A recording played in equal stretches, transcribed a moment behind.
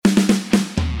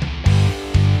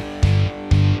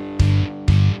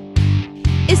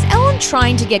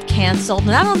trying to get canceled.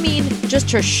 And I don't mean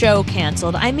just her show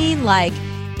canceled. I mean like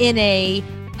in a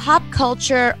pop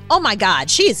culture, oh my God,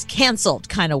 she is canceled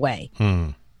kind of way.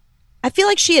 I feel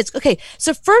like she is. Okay,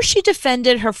 so first she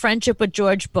defended her friendship with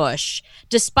George Bush,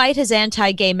 despite his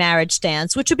anti-gay marriage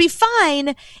stance, which would be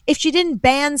fine if she didn't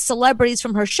ban celebrities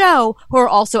from her show who are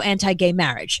also anti-gay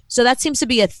marriage. So that seems to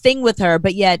be a thing with her,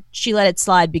 but yet she let it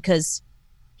slide because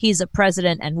he's a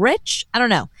president and rich. I don't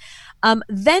know.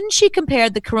 Then she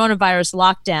compared the coronavirus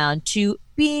lockdown to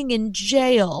being in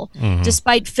jail,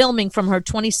 despite filming from her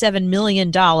 $27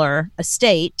 million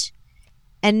estate.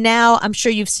 And now I'm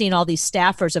sure you've seen all these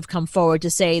staffers have come forward to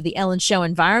say the Ellen Show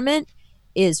environment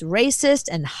is racist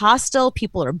and hostile.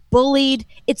 People are bullied.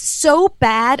 It's so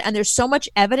bad, and there's so much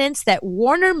evidence that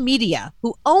Warner Media,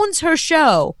 who owns her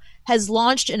show, has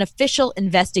launched an official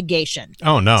investigation.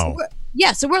 Oh, no.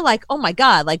 So we're like, oh, my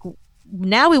God, like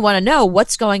now we want to know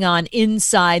what's going on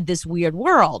inside this weird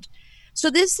world. So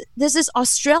there's this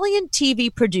Australian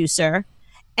TV producer,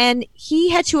 and he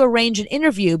had to arrange an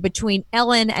interview between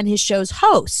Ellen and his show's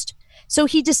host. So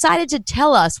he decided to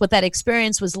tell us what that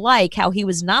experience was like, how he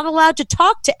was not allowed to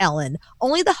talk to Ellen.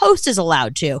 Only the host is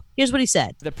allowed to. Here's what he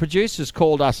said. The producers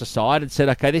called us aside and said,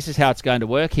 okay, this is how it's going to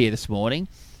work here this morning.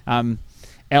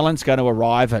 Ellen's going to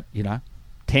arrive at,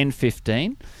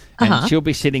 10:15, and she'll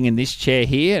be sitting in this chair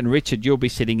here, and Richard, you'll be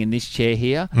sitting in this chair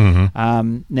here.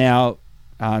 Now,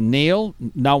 Neil,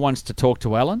 no one's to talk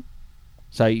to Ellen.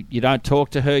 So you don't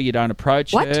talk to her, you don't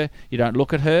approach her, you don't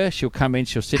look at her. She'll come in,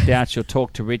 she'll sit down, she'll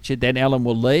talk to Richard. Then Ellen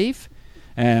will leave,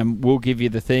 and we'll give you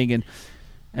the thing.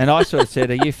 And I sort of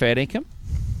said, are you fair income?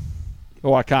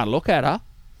 Oh, I can't look at her.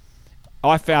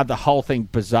 I found the whole thing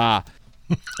bizarre.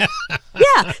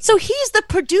 Yeah, so he's the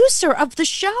producer of the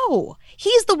show.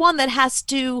 He's the one that has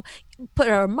to put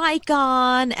her mic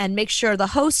on and make sure the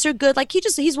hosts are good. Like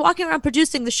he's walking around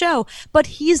producing the show, but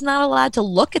he's not allowed to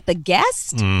look at the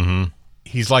guest.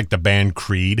 He's like the band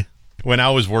Creed. When I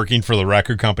was working for the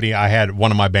record company, I had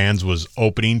one of my bands was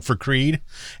opening for Creed.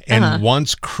 And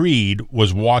once Creed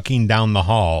was walking down the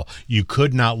hall, you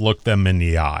could not look them in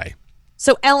the eye.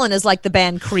 So Ellen is like the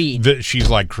band Creed. She's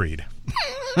like Creed.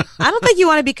 I don't think you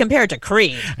want to be compared to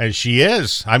Creed. She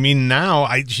is. I mean, now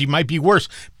she might be worse.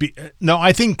 No,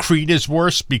 I think Creed is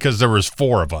worse because there was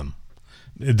 4 of them.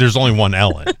 There's only one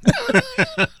Ellen.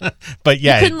 But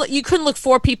yeah. You couldn't look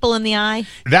 4 people in the eye?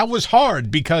 That was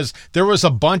hard because there was a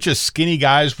bunch of skinny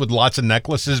guys with lots of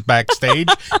necklaces backstage,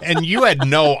 and you had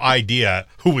no idea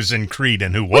who was in Creed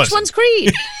and who wasn't. Which one's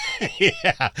Creed?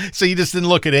 Yeah. So you just didn't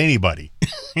look at anybody.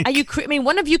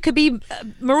 One of you could be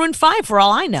Maroon 5 for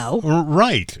all I know.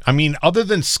 Right. I mean, other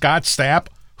than Scott Stapp,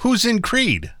 who's in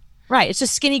Creed? Right. It's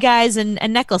just skinny guys and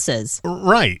necklaces.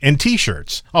 Right. And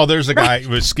T-shirts. Oh, there's a guy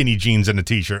with skinny jeans and a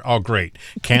T-shirt. Oh, great.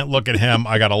 Can't look at him.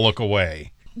 I got to look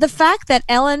away. The fact that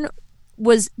Ellen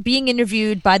was being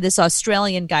interviewed by this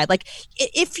Australian guy, like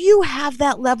if you have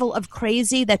that level of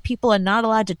crazy that people are not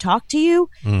allowed to talk to you,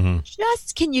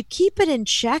 just can you keep it in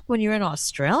check when you're in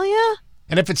Australia?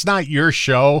 And if it's not your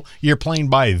show, you're playing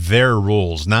by their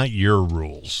rules, not your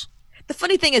rules. The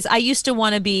funny thing is I used to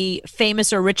want to be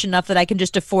famous or rich enough that I can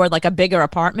just afford like a bigger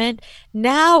apartment.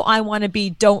 Now I want to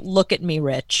be don't look at me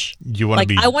rich. You want to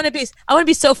be I want to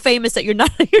be so famous that you're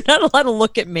not allowed to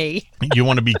look at me. You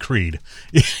want to be Creed.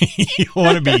 You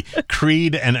want to be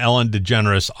Creed and Ellen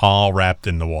DeGeneres all wrapped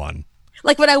into one.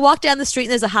 Like when I walk down the street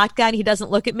and there's a hot guy and he doesn't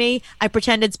look at me, I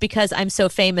pretend it's because I'm so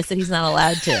famous that he's not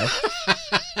allowed to.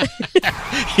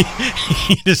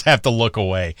 You just have to look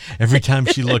away. Every time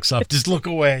she looks up, just look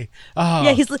away. Oh.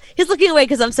 Yeah, he's looking away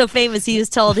because I'm so famous. He was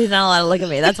told he's not allowed to look at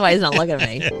me. That's why he's not looking at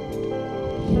me.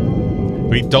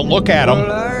 Wait, don't look at him.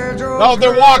 Oh,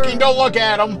 they're walking. Don't look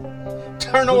at them.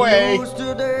 Turn away.